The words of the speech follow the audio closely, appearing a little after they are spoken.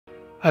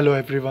Hello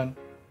everyone,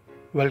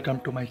 welcome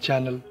to my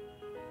channel.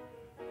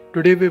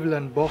 Today we will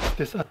unbox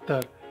this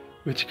attar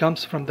which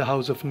comes from the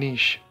house of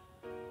Neesh.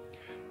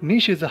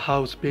 Neesh is a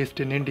house based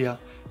in India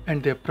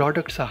and their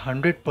products are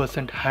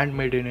 100%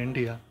 handmade in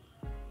India.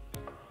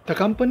 The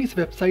company's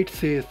website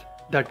says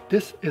that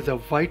this is a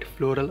white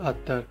floral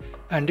attar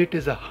and it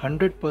is a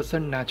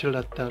 100% natural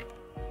attar.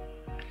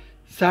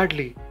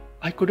 Sadly,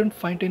 I couldn't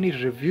find any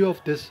review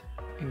of this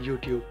in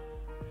YouTube.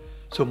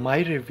 So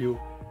my review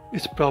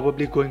is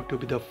probably going to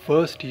be the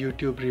first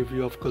YouTube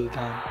review of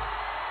Guldaan.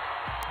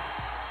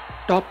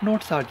 Top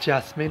notes are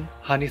jasmine,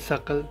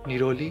 honeysuckle,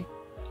 neroli.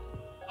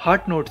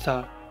 Heart notes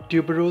are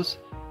tuberose,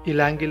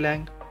 ylang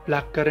ylang,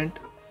 blackcurrant,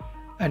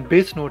 and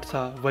base notes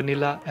are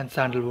vanilla and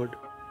sandalwood.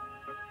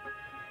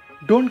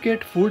 Don't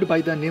get fooled by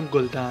the name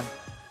Guldaan.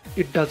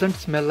 It doesn't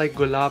smell like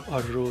gulab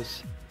or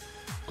rose.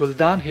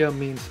 Guldaan here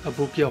means a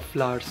bouquet of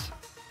flowers.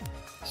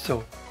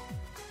 So,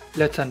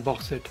 let's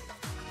unbox it.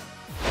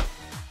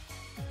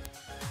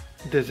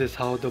 This is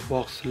how the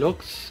box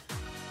looks.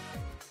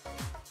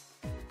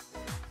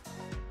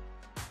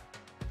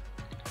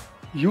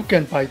 You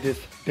can buy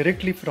this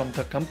directly from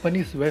the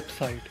company's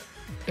website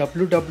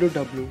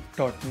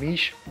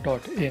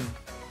www.neesh.in.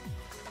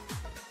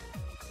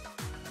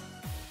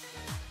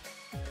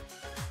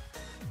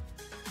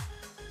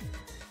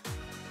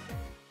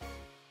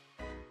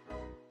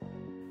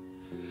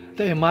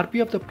 The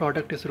MRP of the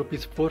product is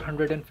Rs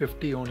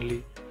 450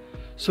 only,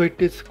 so it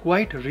is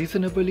quite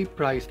reasonably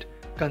priced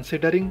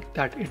considering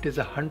that it is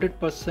a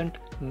 100%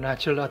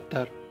 natural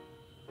attar.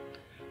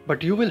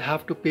 But you will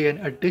have to pay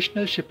an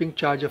additional shipping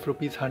charge of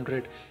Rs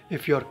 100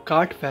 if your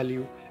cart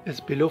value is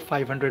below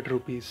 500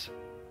 rupees.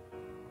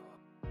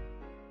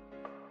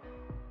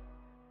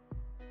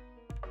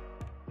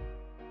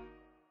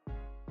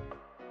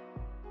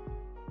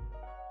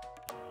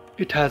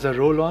 It has a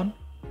roll-on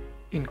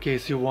in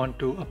case you want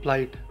to apply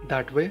it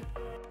that way.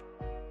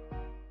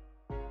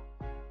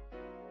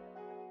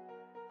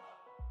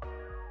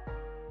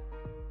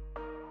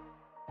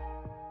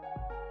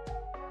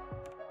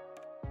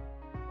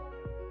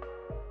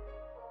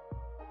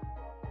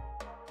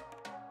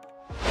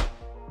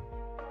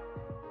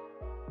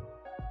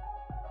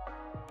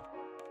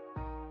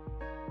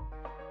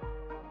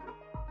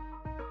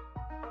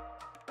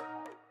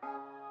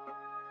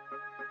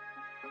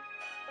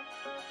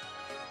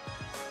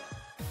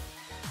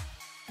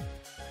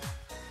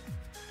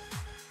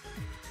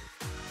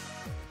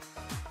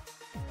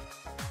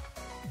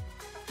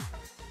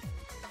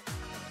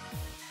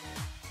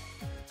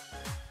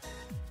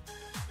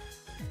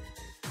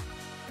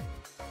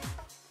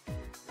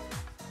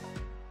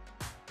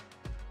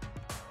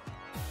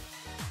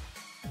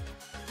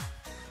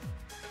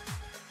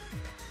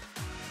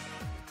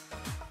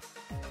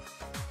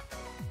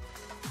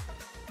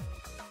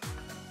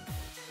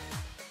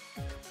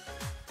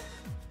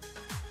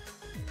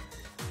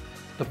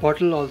 The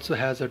bottle also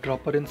has a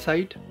dropper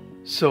inside,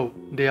 so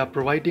they are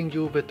providing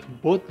you with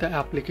both the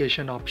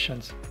application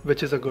options,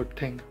 which is a good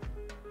thing.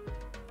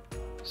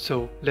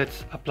 So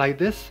let's apply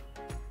this.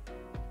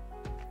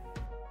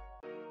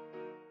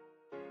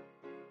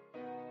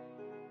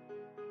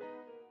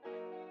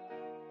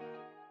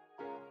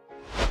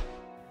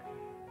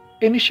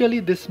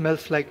 Initially this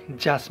smells like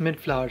jasmine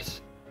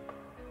flowers,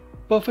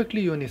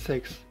 perfectly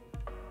unisex.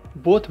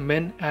 Both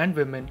men and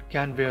women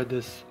can wear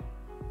this.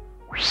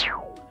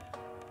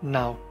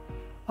 Now,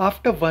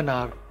 after 1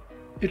 hour,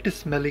 it is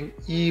smelling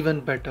even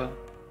better.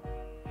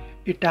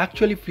 It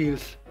actually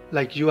feels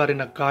like you are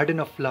in a garden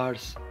of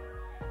flowers.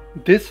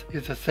 This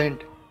is a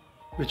scent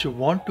which you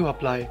want to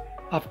apply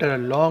after a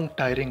long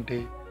tiring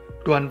day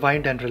to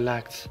unwind and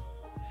relax.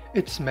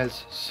 It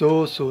smells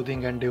so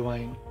soothing and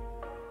divine.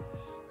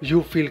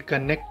 You feel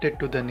connected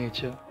to the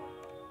nature.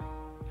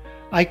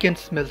 I can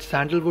smell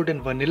sandalwood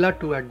and vanilla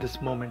too at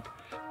this moment,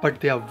 but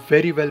they are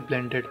very well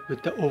blended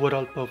with the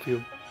overall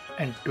perfume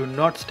and do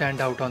not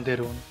stand out on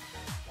their own.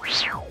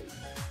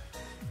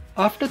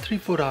 After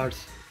 3-4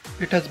 hours,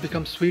 it has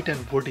become sweet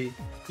and woody,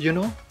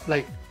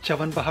 like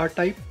Chavan Bahar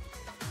type.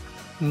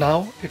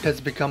 Now it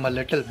has become a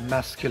little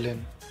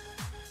masculine,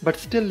 but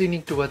still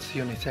leaning towards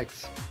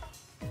unisex.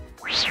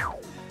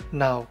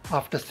 Now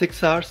after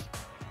 6 hours,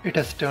 it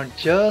has turned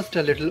just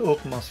a little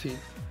oak mossy.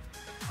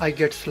 I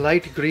get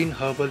slight green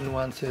herbal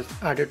nuances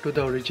added to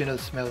the original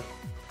smell.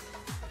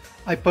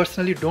 I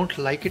personally don't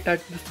like it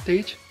at this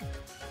stage,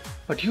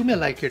 but you may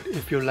like it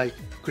if you like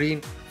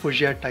green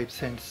fuchsia type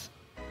scents.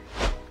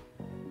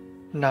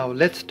 Now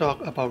let's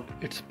talk about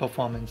its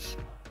performance.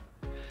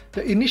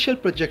 The initial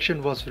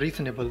projection was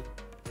reasonable.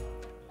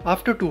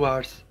 After 2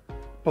 hours,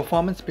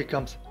 performance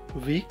becomes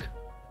weak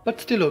but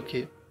still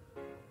okay.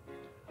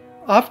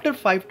 After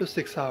 5 to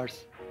 6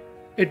 hours,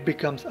 it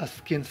becomes a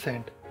skin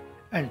scent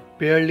and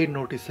barely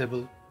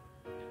noticeable.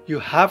 You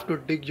have to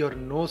dig your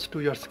nose to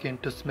your skin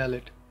to smell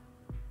it.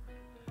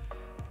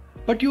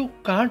 But you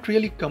can't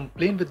really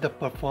complain with the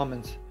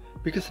performance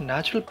because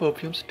natural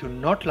perfumes do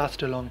not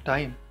last a long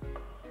time.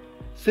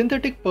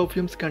 Synthetic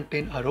perfumes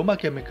contain aroma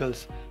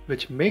chemicals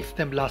which makes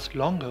them last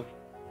longer.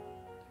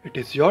 It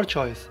is your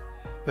choice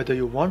whether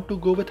you want to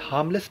go with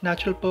harmless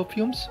natural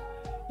perfumes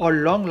or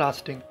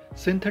long-lasting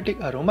synthetic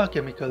aroma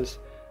chemicals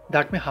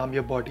that may harm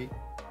your body.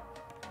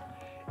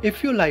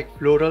 If you like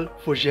floral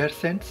fougere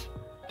scents,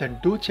 then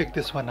do check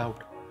this one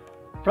out.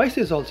 Price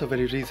is also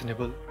very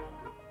reasonable.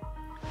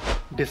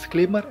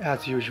 Disclaimer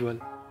as usual.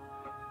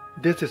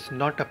 This is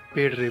not a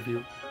paid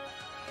review.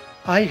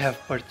 I have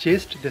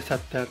purchased this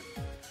attar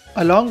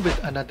along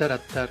with another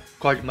attar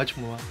called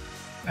Majmua,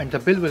 and the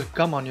bill will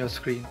come on your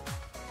screen.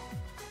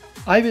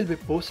 I will be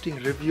posting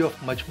review of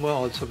Majmua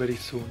also very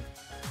soon,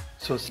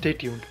 so stay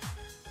tuned.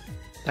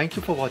 Thank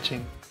you for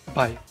watching.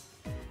 Bye.